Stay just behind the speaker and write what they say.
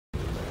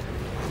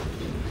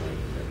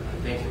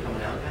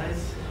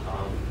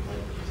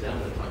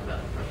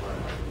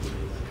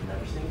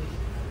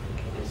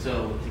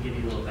So to give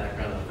you a little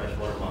background on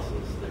freshwater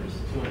mussels, there's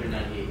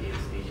 298 native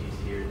species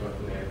here in North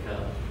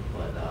America,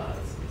 but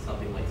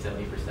something like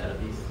 70% of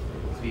these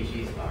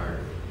species are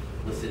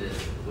listed as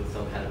with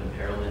some kind of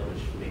impairment, which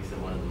makes them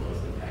one of the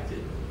most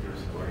impacted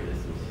groups of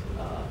organisms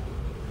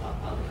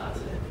on the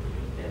continent.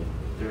 And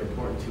they're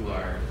important to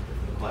our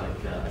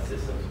aquatic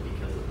systems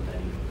because of the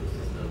many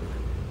ecosystem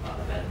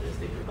benefits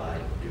they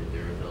provide through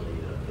their ability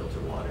to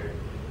filter water,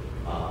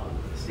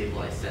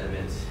 stabilize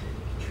sediments,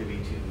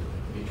 contribute to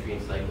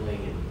nutrient cycling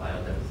and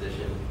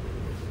biodeposition,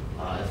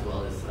 as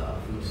well as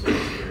food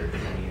source for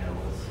many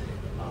animals.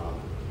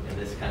 And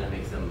this kind of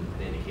makes them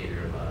an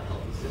indicator of a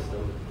healthy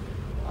system.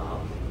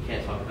 You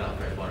can't talk about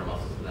freshwater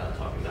mussels without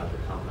talking about their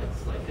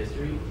complex life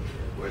history,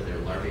 where their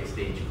larvae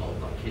stage called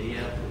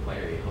Glaucidia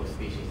require a host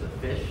species of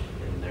fish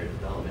in their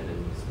development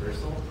and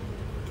dispersal.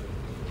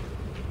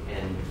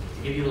 And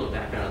to give you a little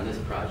background on this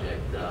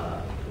project,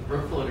 the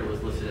brook floater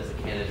was listed as a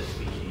candidate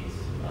species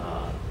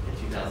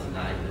in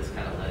 2009, and this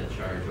kind of led a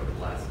charge over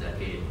the last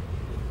decade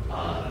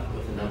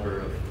with a number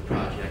of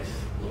projects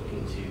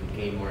looking to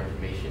gain more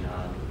information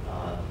on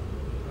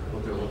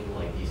what they're looking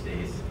like these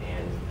days.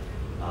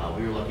 And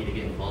we were lucky to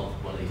get involved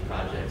with one of these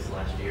projects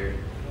last year.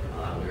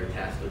 We were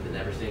tasked with the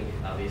Neversink,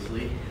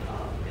 obviously,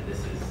 and this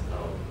is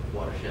a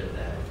watershed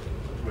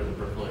where the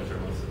brook floaters are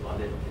most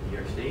abundant in New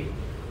York State.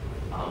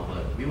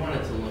 But we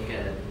wanted to look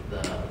at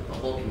the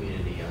whole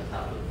community on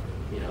top of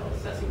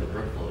assessing the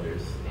brook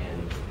floaters,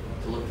 and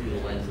to look through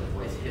the lens of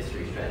life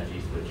history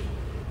strategies, which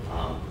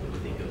we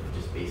think of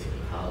just basic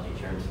ecology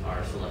terms,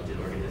 R selected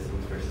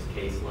organisms versus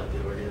K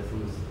selected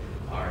organisms,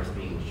 R's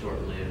being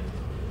short-lived,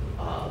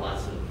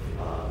 lots of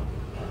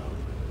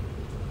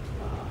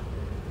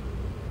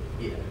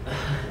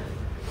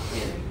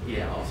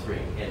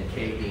offspring, and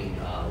K being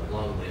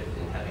long-lived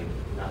and having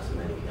not so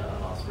many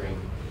offspring.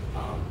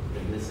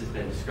 And this has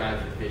been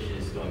described for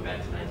fishes going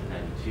back to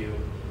 1992,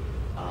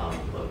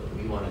 but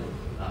we wanted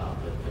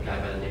a guy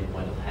by the name of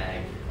Wendell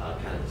Hagg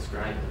kind of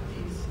describe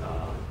these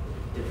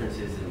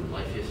differences in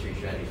life history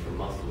strategies for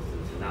mussels,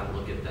 and to not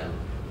look at them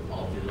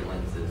all through the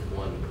lens as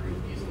one group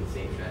using the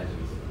same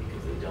strategies,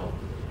 because they don't.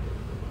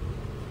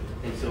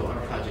 And so our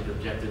project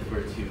objectives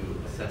were to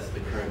assess the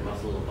current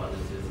mussel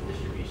abundances and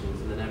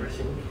distributions in the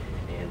Neversink,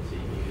 and to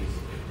use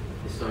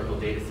historical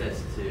data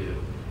sets to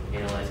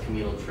analyze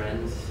communal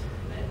trends,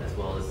 as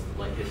well as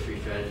life history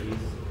strategies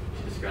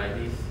to describe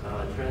these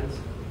trends,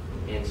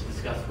 and to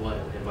discuss what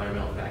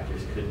environmental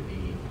factors could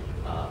be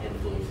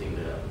influencing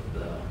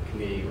the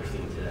community we're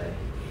seeing today.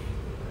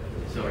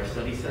 So our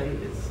study site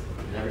is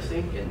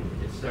Neversink,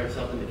 and it starts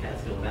up in the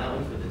Catskill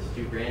Mountains with its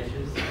two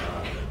branches.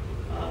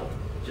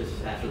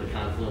 Just after the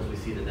confluence, we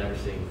see the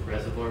Neversink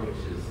Reservoir,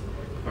 which is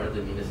part of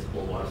the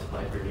municipal water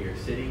supply for New York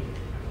City.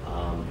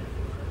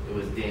 It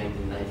was dammed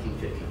in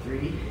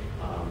 1953.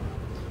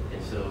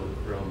 And so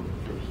from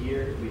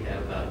here, we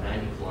have about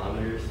 90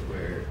 kilometers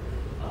where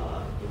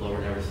the lower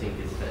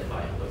Neversink is fed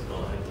by what's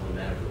called a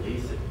hydrodynamic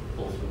release. It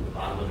pulls from the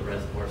bottom of the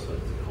reservoir, so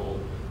it's a cold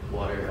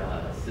water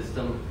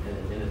system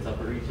in its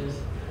upper reaches.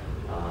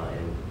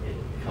 And it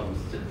comes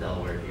to the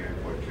Delaware here in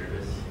Port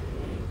Jervis.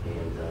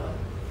 And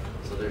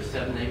so there's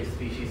 7 native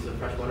species of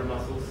freshwater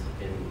mussels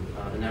in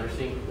the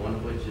Neversink, one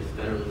of which is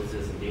federally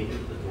listed as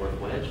endangered, the dwarf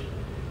wedge.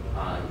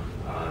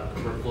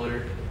 The brook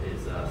floater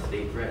is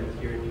state threatened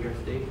here in New York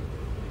State.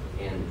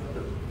 And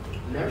the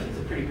Neversink's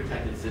a pretty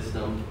protected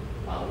system.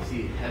 We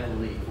see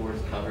heavily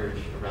forest coverage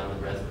around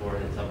the reservoir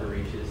and its upper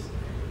reaches.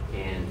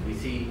 And we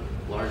see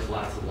large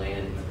lots of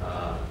land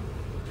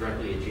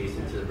directly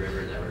adjacent to the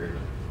river that were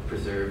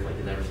preserved, like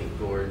the Neversink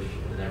Gorge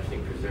and the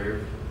Neversink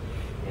Preserve.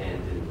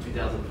 And in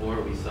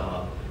 2004, we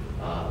saw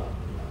a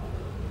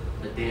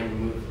dam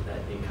removed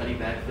in Cuddy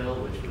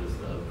Backfill, which was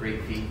a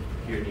great feat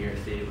here in New York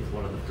State. It was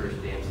one of the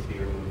first dams to be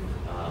removed,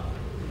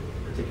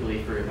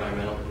 particularly for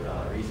environmental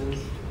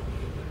reasons.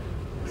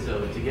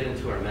 So to get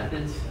into our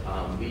methods,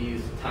 we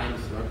use timed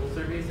snorkel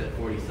surveys at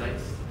 40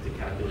 sites to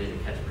calculate a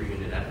catch per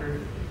unit effort,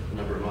 the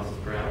number of mussels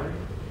per hour.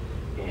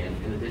 And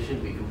in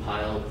addition, we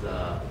compiled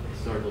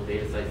historical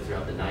data sites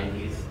throughout the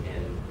 90s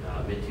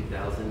and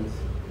mid-2000s,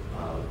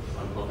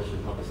 unpublished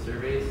and published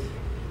surveys.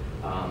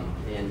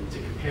 And to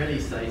compare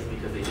these sites,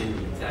 because they didn't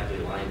exactly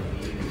align,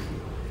 we used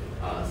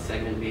a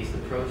segment-based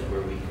approach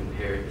where we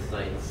compared the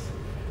sites,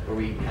 where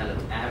we kind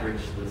of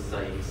averaged the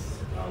sites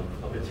of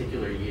a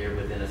particular year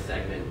within a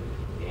segment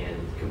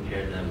and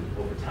compared them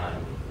over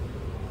time.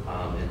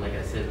 And like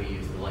I said, we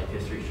used the life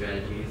history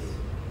strategies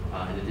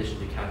in addition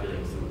to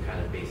calculating some kind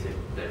of basic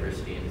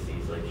diversity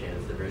indices like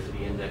Shannon's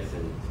diversity index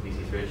and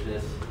species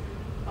richness.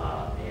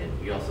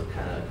 And we also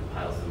kind of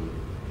compiled some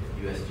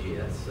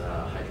USGS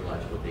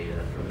hydrological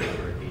data from a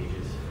number of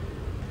gauges.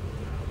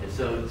 And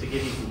so to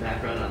give you some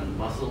background on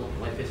mussel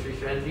life history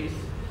strategies,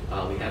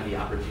 we have the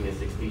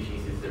opportunistic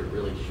species. They're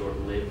really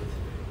short-lived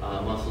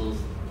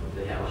mussels.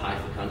 They have a high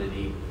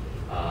fecundity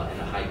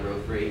and a high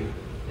growth rate,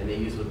 and they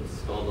use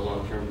what's called the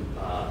long-term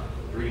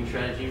breeding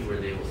strategy, where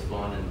they will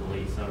spawn in the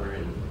late summer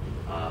and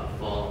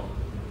fall,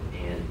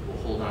 and will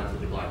hold on to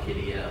the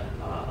Glaucidia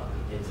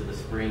into the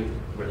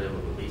spring, where they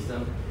will release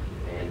them.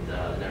 And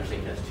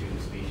Neversink has two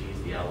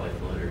species, the Alway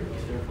floater and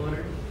eastern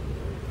floater.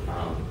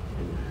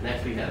 And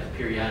next we have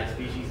periodic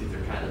species. These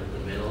are kind of in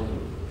the middle.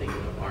 Think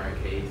of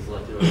RNK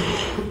selected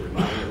organisms. They're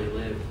moderately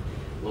lived,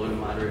 low to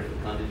moderate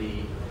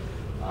fecundity,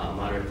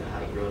 moderate to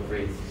high growth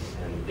rates,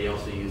 and they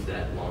also use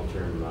that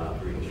long-term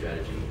breeding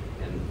strategy.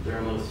 And they're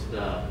our most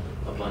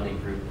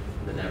abundant group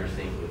in the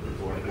Neversink with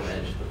the dwarf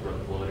wedge, the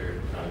brook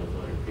floater, the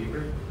floater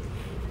creeper.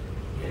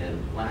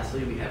 And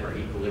lastly, we have our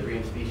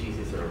equilibrium species.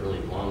 These are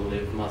really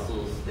long-lived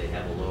mussels. They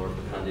have a lower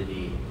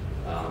fecundity,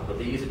 but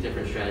they use a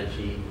different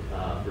strategy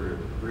for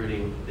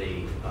brooding.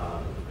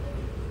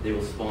 They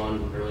will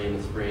spawn early in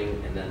the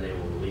spring, and then they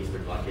will release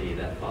their glaucidia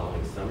that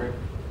following summer.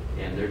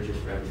 And they're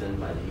just represented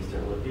by the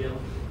eastern Olympial.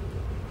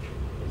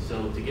 And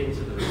so to get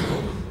into the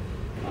results,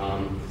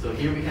 so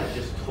here we have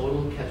just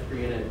total catch per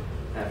unit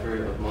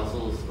effort of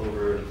mussels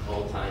over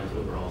all times,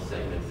 over all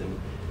segments. And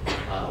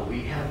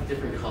we have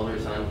different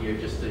colors on here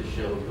just to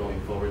show going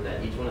forward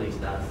that each one of these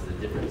dots is a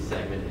different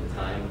segment in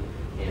time.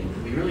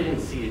 And we really didn't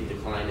see a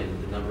decline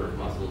in the number of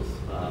mussels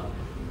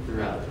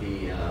throughout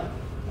the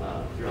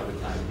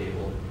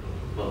timetable.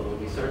 But when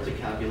we start to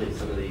calculate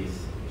some of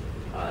these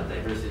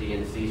diversity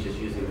indices, just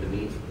using the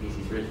mean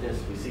species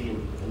richness, we see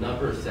a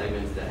number of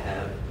segments that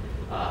have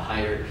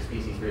higher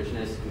species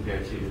richness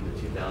compared to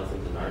the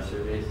 2000s in our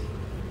surveys.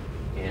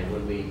 And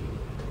when we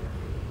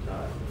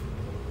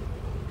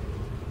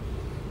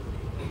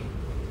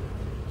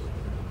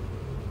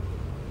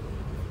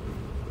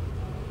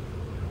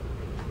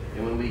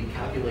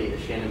calculate a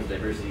Shannon's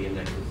diversity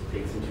index, which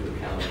takes into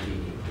account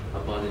the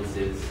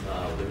abundances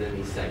within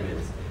these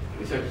segments,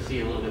 we start to see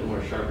a little bit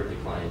more sharper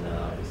decline.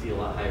 We see a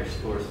lot higher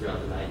scores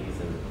throughout the 90s,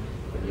 and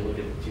when you look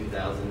at the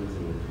 2000s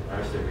and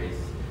our surveys,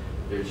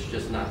 there's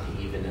just not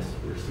the evenness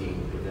we're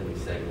seeing within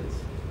these segments.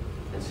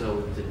 And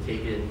so to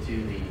take it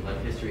into the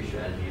life history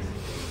strategies,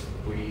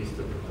 we use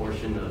the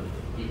proportion of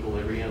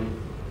equilibrium,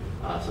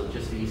 so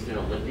just the eastern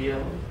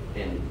Olympio,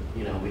 and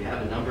we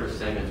have a number of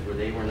segments where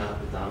they were not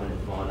the dominant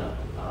fauna,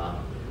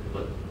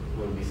 but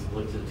when we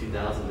look to the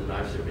 2000s in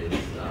our surveys,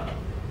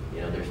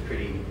 there's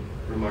pretty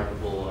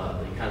remarkable,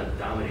 they kind of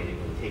dominating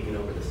and taking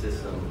over the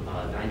system.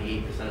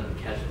 98% of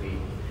the catch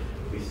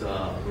we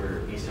saw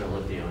were eastern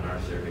Olympio in our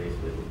surveys,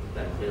 but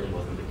that clearly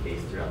wasn't the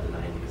case throughout the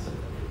 90s.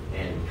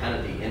 And kind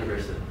of the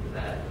inverse of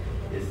that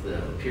is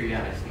the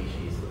periodic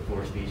species, the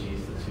four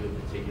species, the two in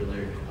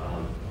particular.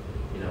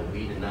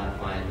 We did not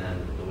find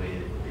them the way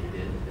they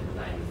did in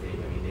the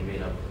 90s. They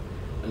made up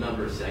a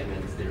number of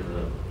segments. They were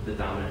the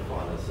dominant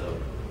fauna. So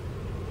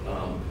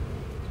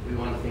we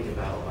want to think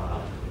about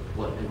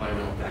what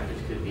environmental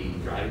factors could be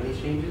driving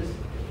these changes.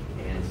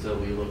 And so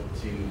we look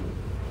to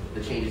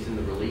the changes in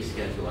the release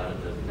schedule out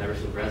of the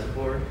Neversink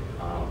Reservoir.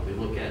 We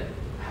look at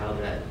how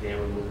that dam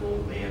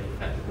removal may have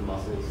affected the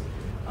mussels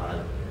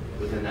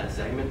within that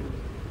segment.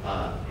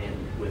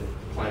 And with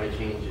climate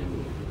change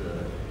and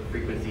the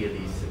frequency of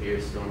these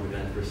severe storm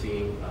events we're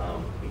seeing,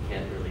 we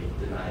can't really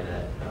deny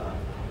that.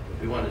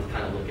 We wanted to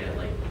kind of look at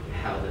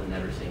how the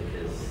Neversink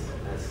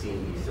has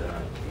seen these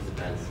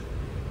events.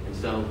 And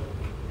so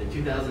in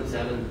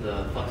 2007,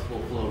 the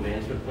Flexible Flow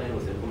Management Plan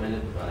was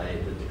implemented by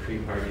the decree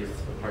parties,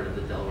 a part of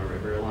the Delaware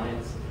River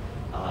Alliance,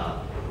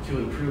 to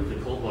improve the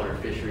cold water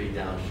fishery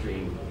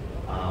downstream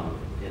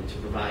and to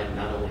provide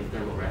not only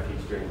thermal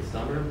refuge during the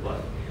summer,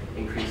 but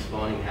increased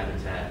spawning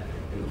habitat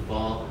in the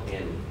fall,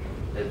 and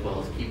as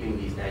well as keeping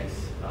these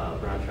eggs,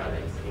 brown trout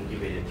eggs,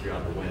 incubated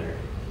throughout the winter.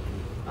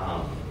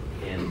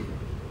 And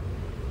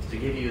to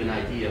give you an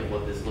idea of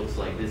what this looks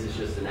like, this is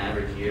just an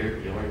average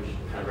year. The orange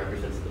kind of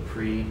represents the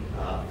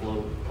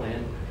pre-flow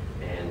plan,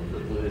 and the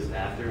blue is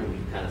after, and we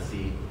kind of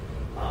see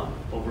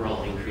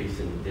overall increase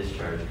in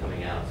discharge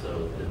coming out.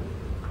 So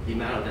the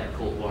amount of that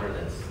cold water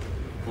that's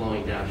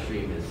flowing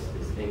downstream is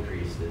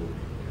increased.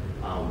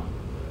 And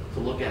to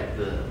look at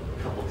the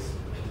couple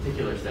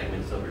particular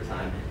segments over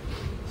time.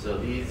 So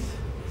these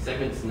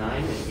segments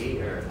 9 and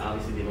 8 are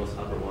obviously the most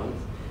upper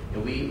ones,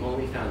 and we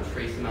only found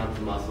trace amounts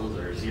of mussels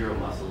or zero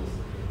mussels.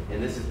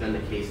 And this has been the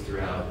case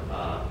throughout,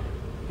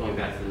 going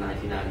back to the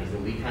 1990s.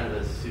 And we kind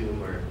of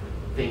assume or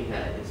think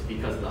that it's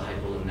because of the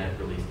hypolum neck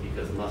release,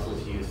 because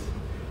mussels use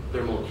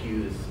thermal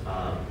cues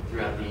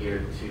throughout the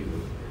year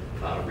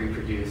to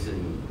reproduce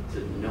and to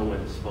know when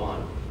to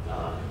spawn.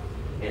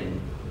 And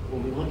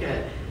when we look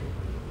at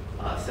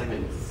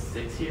segment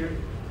 6 here,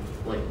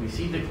 we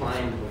see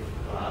decline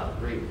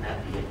right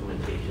at the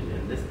implementation.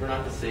 And this, we're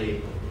not to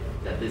say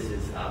that this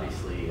is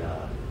obviously,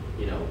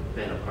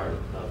 been a part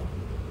of,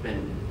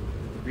 been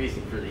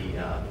reason for the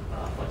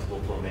flexible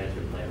flow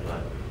management plan,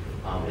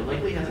 but it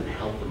likely hasn't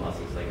helped the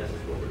mussels, I guess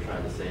is what we're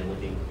trying to say,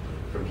 looking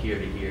from here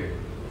to here.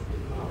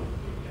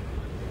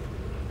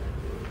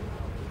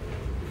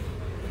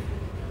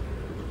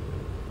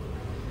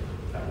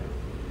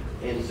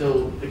 And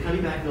so the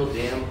Cuddy-Backville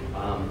Dam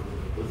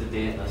was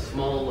a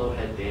small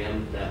low-head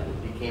dam that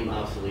became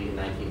obsolete in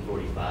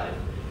 1945.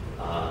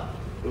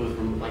 It was,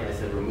 like I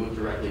said, removed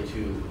directly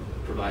to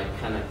provide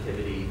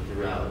connectivity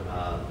throughout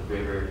the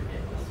river,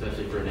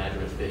 especially for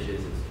anadromous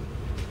fishes,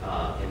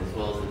 and as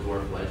well as the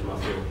dwarf wedge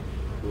mussel.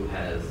 who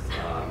has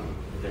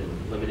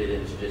been limited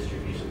in its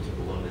distribution to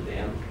below the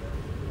dam.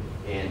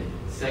 And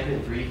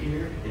segment 3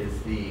 here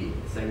is the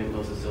segment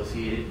most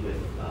associated with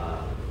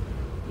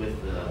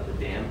the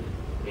dam.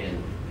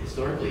 And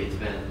historically, it's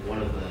been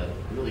one of the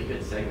really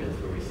good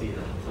segments where we see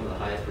some of the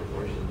highest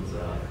proportions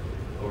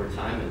over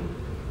time. And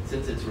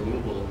since its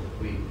removal,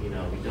 we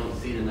don't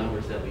see the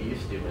numbers that we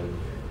used to. And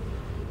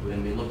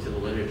when we look to the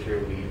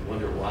literature, we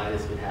wonder why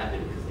this could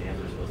happen, because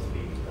dams are supposed to be,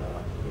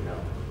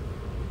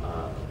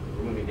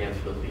 removing dams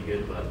is supposed to be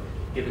good. But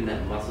given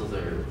that mussels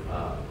are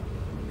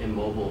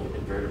immobile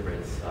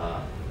invertebrates,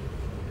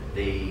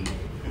 they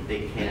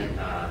can't.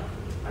 I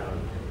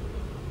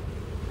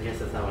guess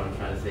that's not what I'm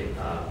trying to say.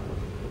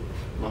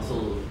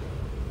 Mussels,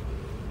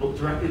 well,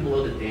 directly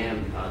below the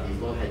dam, these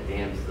low-head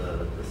dams,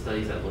 the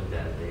studies I've looked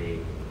at, they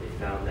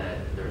found that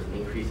there's an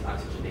increased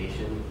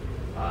oxygenation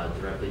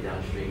directly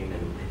downstream,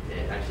 and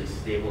it actually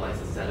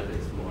stabilized the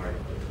sediments more.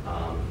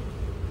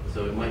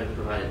 So it might have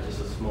provided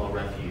just a small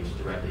refuge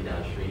directly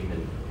downstream,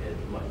 and it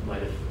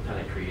might have kind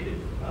of created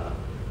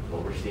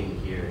what we're seeing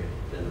here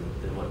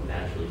than what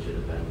naturally should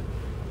have been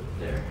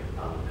there.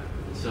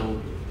 And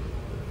so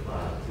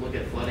to look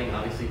at flooding,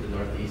 obviously the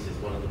Northeast is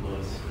one of the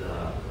most,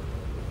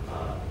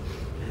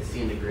 has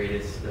seen the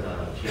greatest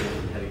change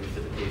in heavy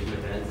precipitation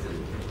events,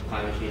 and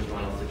climate change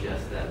models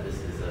suggest that this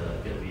is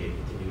going to be a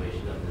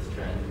continuation of this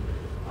trend.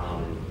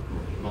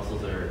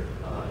 Mussels are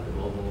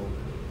immobile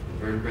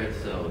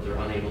invertebrates, so they're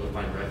unable to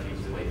find refuge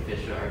the way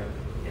fish are,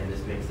 and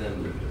this makes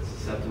them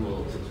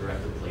susceptible to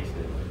direct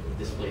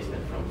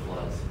displacement from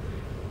floods.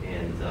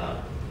 And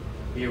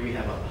here we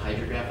have a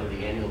hydrograph of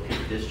the annual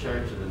peak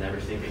discharge of the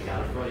Neversink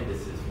River.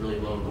 This is really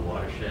low in the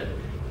watershed.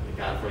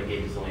 The Godefroy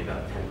gauge is only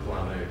about 10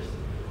 kilometers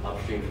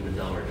upstream from the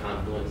Delaware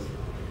confluence.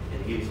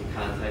 And to give you some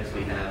context,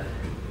 we have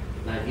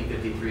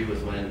 1953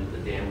 was when the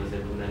dam was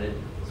implemented,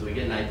 so we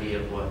get an idea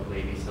of what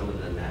maybe some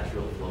of the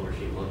natural flow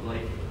regime looked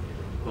like.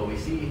 But we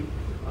see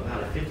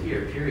about a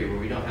 50-year period where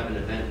we don't have an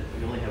event,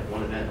 we only have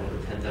one event over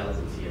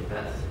 10,000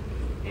 CFS.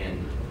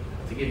 And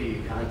to give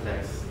you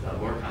context,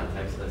 more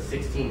context, a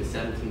 16 to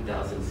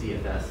 17,000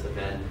 CFS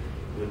event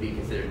would be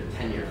considered a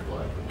 10-year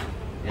flood.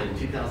 And in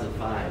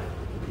 2005,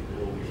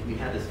 we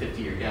had this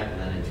 50-year gap,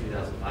 and then in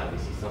 2005 we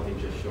see something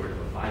just short of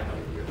a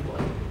 500-year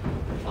flood.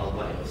 Followed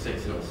by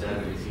 06 and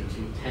 07, we see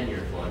 2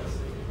 10-year floods,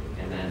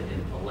 and then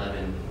in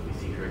 11 we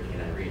see Hurricane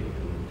Irene.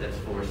 And that's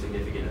 4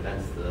 significant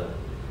events the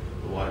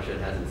watershed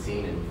hasn't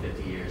seen in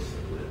 50 years,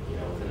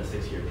 within a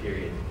 6-year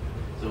period.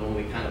 So when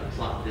we kind of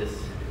plot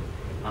this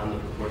on the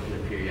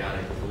proportionate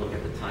periodic to look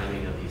at the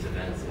timing of these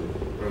events and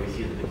where we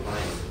see the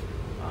decline,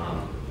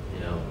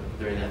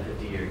 during that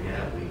 50-year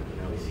gap,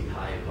 we see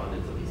high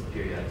abundance of these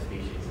periodic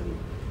species, and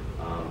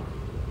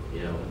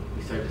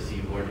we start to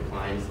see more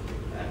declines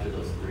after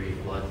those 3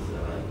 floods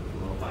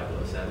from 05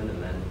 to 07,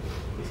 and then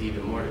we see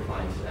even more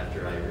declines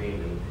after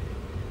Irene. And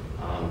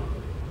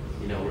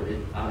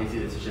obviously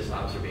this is just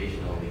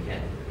observational. We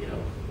can't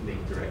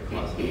make direct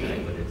causal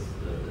effect, but it's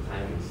the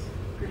timing is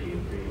pretty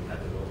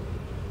impeccable.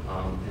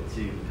 And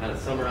to kind of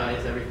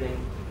summarize everything,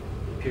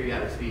 the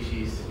periodic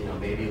species,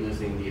 maybe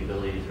losing the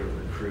ability to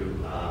recruit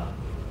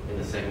in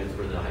the segments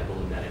where the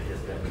hypoluminetic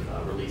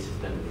release has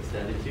been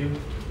extended to,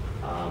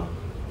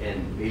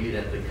 and maybe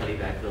that the Cuddy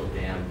Backfill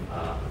Dam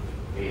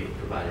may have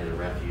provided a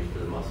refuge for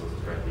the mussels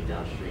directly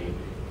downstream.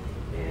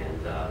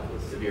 And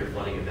with severe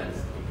flooding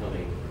events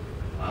becoming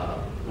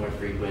more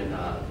frequent,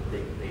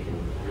 they can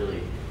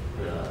really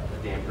put a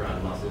damper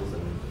on mussels.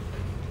 And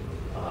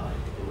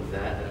with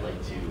that, I'd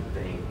like to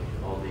thank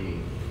all the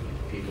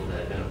people that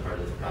have been a part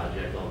of this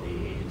project, all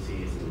the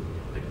agencies, and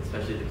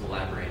especially the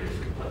collaborators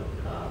who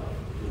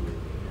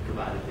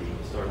provided the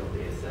historical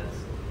data sets,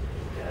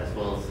 as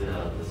well as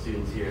the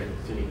students here at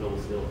SUNY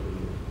Cobblestone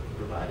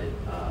who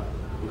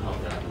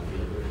helped out in the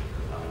field work.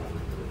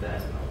 With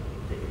that,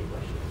 I'll take any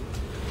questions.